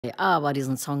Aber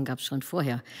diesen Song gab es schon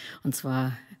vorher. Und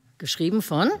zwar geschrieben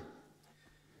von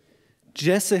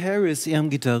Jesse Harris,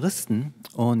 ihrem Gitarristen.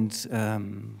 Und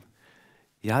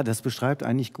ja, das beschreibt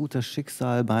eigentlich gut das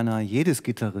Schicksal beinahe jedes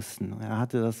Gitarristen. Er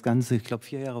hatte das Ganze, ich glaube,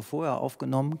 4 Jahre vorher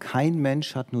aufgenommen. Kein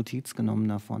Mensch hat Notiz genommen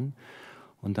davon.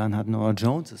 Und dann hat Norah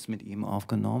es mit ihm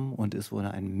aufgenommen und es wurde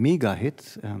ein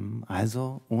Mega-Hit.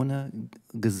 Also ohne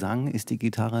Gesang ist die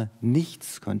Gitarre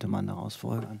nichts, könnte man daraus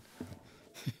folgern.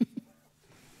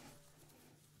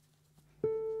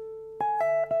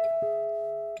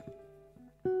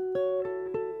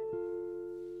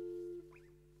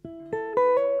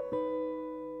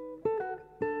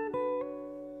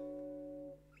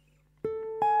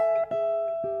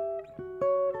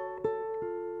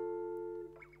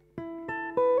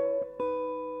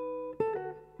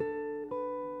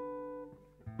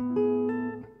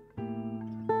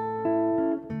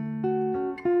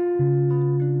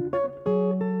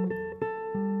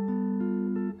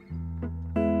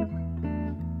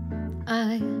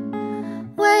 I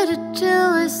waited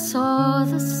till I saw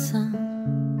the sun.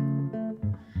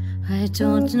 I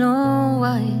don't know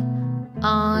why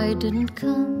I didn't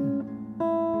come.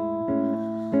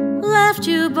 Left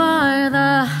you by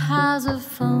the house of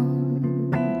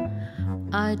fun.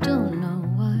 I don't know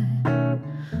why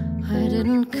I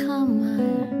didn't come.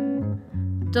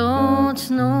 I don't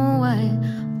know why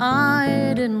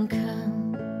I didn't come.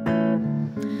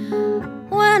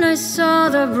 When I saw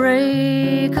the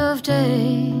break of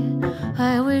day,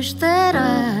 I wish that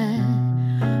I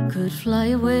could fly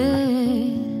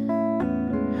away.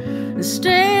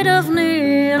 Instead of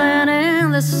kneeling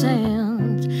in the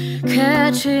sand,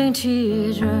 catching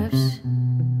teardrops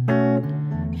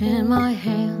in my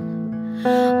hand,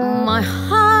 my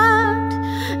heart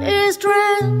is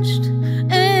drenched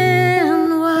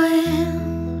in wine.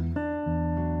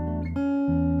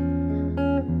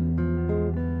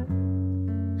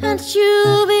 And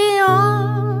you be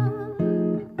on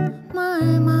my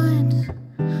mind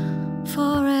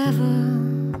forever.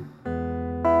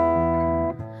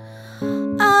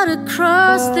 Out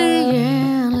across the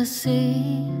endless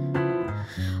sea,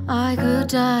 I could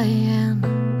die in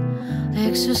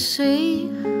ecstasy,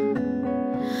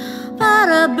 but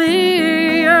I'll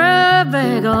be a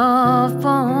bag of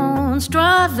bones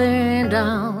driving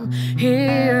down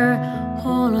here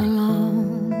all alone.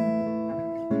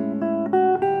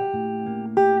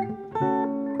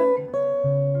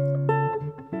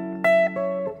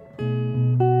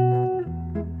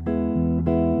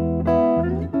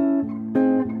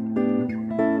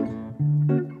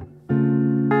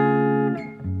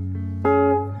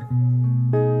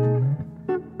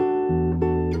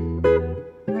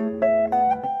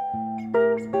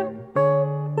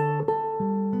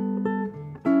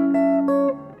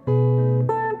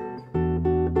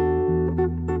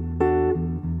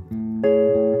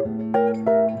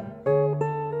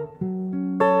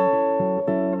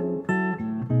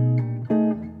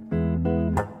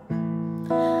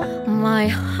 My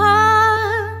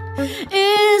heart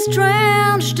is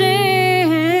drenched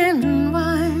in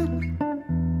wine,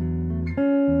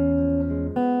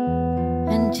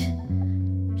 and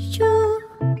you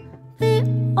be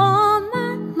on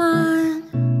my mind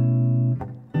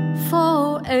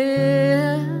forever.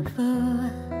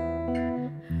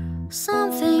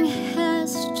 Something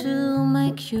has to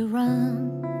make you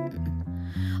run.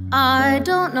 I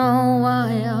don't know why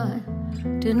I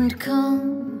didn't come.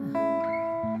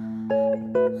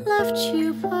 Left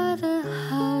you by the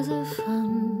house of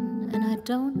fun, and I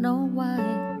don't know why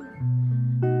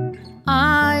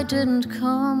I didn't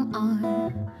come.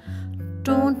 I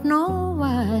don't know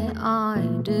why I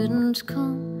didn't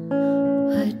come.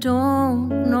 I don't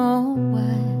know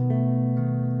why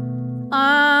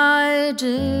I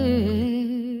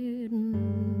didn't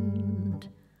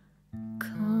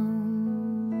come.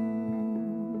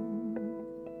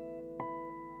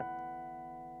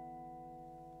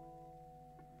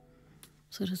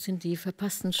 So, das sind die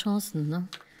verpassten Chancen, ne?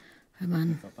 Wenn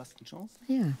man, Verpassten Chancen?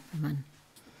 ja, wenn man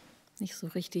nicht so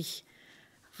richtig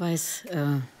weiß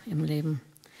im Leben,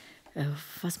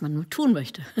 was man nur tun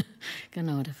möchte.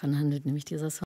 Genau, davon handelt nämlich dieser Song.